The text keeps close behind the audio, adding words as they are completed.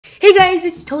Hey guys,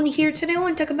 it's Tony here. Today I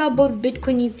want to talk about both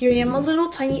Bitcoin and Ethereum, a little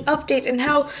tiny update and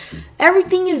how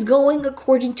everything is going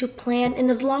according to plan,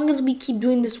 and as long as we keep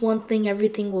doing this one thing,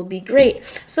 everything will be great.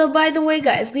 So by the way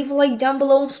guys, leave a like down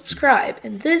below and subscribe,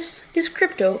 and this is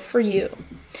crypto for you.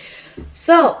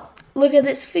 So look at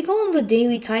this. If we go on the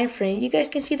daily time frame, you guys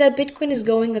can see that Bitcoin is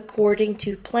going according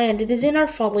to plan. It is in our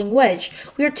falling wedge.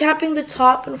 We are tapping the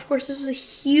top, and of course this is a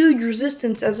huge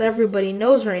resistance, as everybody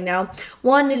knows right now.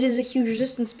 One, it is a huge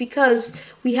resistance because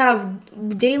we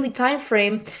have daily time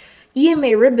frame.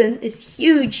 EMA ribbon is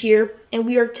huge here, and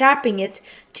we are tapping it.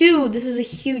 Two, this is a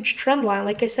huge trend line.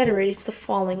 Like I said already, it's the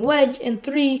falling wedge. And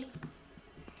three,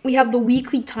 we have the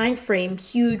weekly time frame,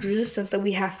 huge resistance that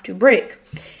we have to break.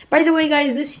 By the way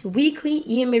guys, this weekly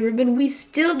EMA ribbon, we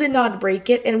still did not break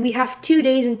it, and we have 2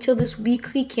 days until this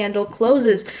weekly candle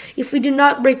closes. If we do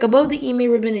not break above the EMA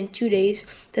ribbon in 2 days,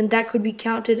 then that could be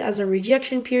counted as a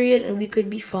rejection period, and we could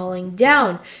be falling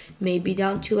down, maybe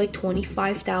down to like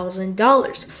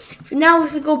 $25,000. Now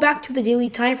if we go back to the daily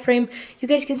time frame, you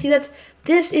guys can see that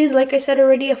this is, like I said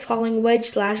already, a falling wedge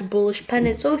slash bullish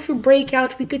pennant. So if we break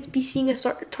out, we could be seeing a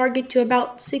target to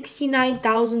about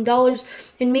 $69,000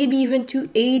 and maybe even to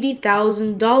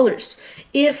 $80,000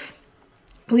 if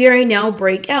we right now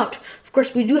break out. Of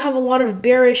course, we do have a lot of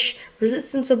bearish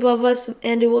resistance above us,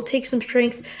 and it will take some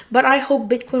strength, but I hope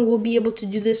Bitcoin will be able to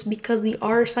do this because the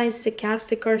RSI and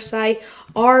stochastic RSI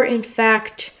are in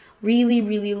fact really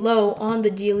low on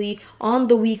the daily, on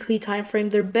the weekly time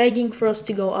frame. They're begging for us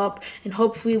to go up, and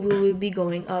hopefully we will be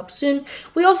going up soon.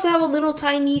 We also have a little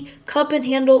tiny cup and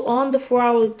handle on the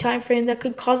 4-hour time frame that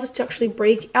could cause us to actually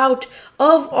break out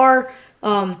of our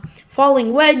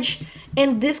falling wedge,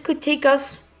 and this could take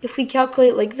us, if we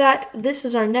calculate like that, this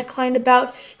is our neckline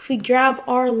about. If we grab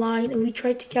our line and we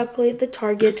try to calculate the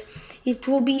target, it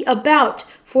will be about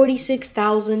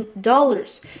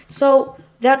 $46,000. So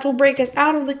that will break us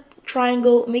out of the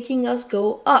triangle, making us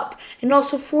go up. And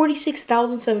also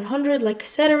 46,700, like I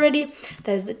said already,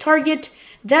 that is the target.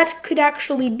 That could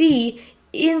actually be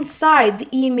inside the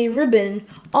EMA ribbon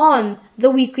on the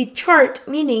weekly chart,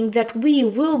 meaning that we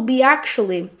will be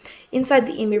actually inside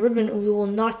the EMA ribbon and we will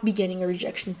not be getting a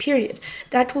rejection period.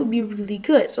 That would be really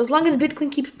good. So as long as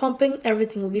Bitcoin keeps pumping,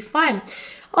 everything will be fine.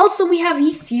 Also, we have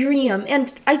Ethereum,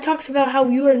 and I talked about how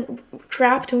we were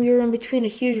trapped and we were in between a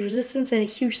huge resistance and a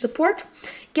huge support.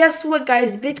 Guess what,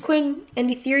 guys? Bitcoin and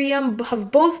Ethereum have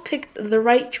both picked the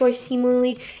right choice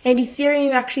seemingly, and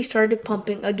Ethereum actually started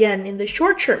pumping again in the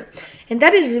short term. And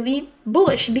that is really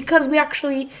bullish because we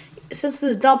actually, since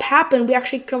this dump happened, we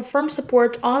actually confirmed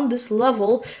support on this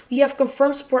level. We have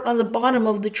confirmed support on the bottom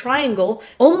of the triangle,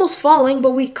 almost falling,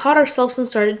 but we caught ourselves and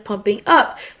started pumping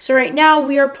up. So right now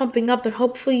we are pumping up, and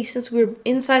hopefully, since we're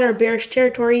inside our bearish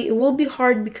territory, it will be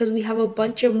hard because we have a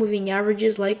bunch of moving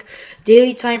averages like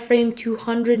daily time frame,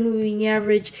 200 moving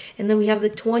average, and then we have the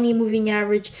 20 moving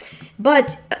average.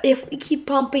 But if we keep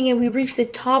pumping and we reach the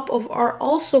top of our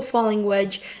also falling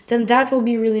wedge, then that will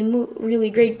be really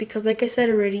great because, like I said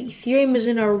already, Ethereum is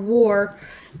in our war.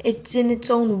 It's in its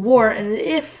own war, and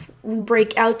if we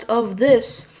break out of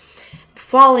this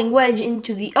falling wedge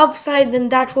into the upside, then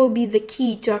that will be the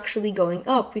key to actually going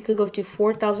up. We could go to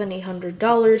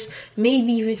 $4,800,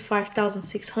 maybe even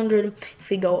 $5,600 if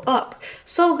we go up.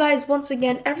 So guys, once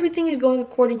again, everything is going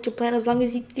according to plan as long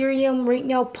as Ethereum right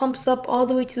now pumps up all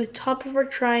the way to the top of our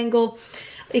triangle.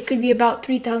 It could be about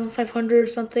 3,500 or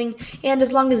something, and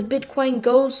as long as Bitcoin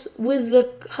goes with the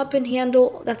cup and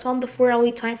handle that's on the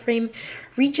 4-hourly time frame,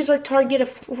 reaches our target of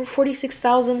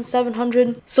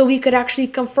 46,700, so we could actually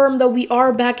confirm that we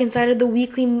are back inside of the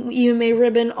weekly EMA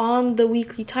ribbon on the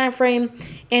weekly time frame,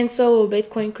 and so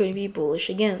Bitcoin could be bullish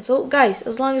again. So guys,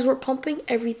 as long as we're pumping,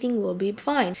 everything will be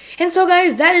fine. And so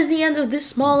guys, that is the end of this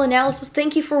small analysis.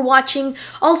 Thank you for watching.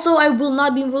 Also, I will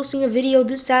not be posting a video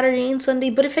this Saturday and Sunday,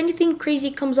 but if anything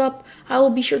crazy comes up, I will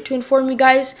be sure to inform you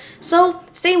guys. So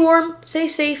stay warm, stay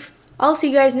safe. I'll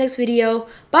see you guys next video.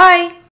 Bye!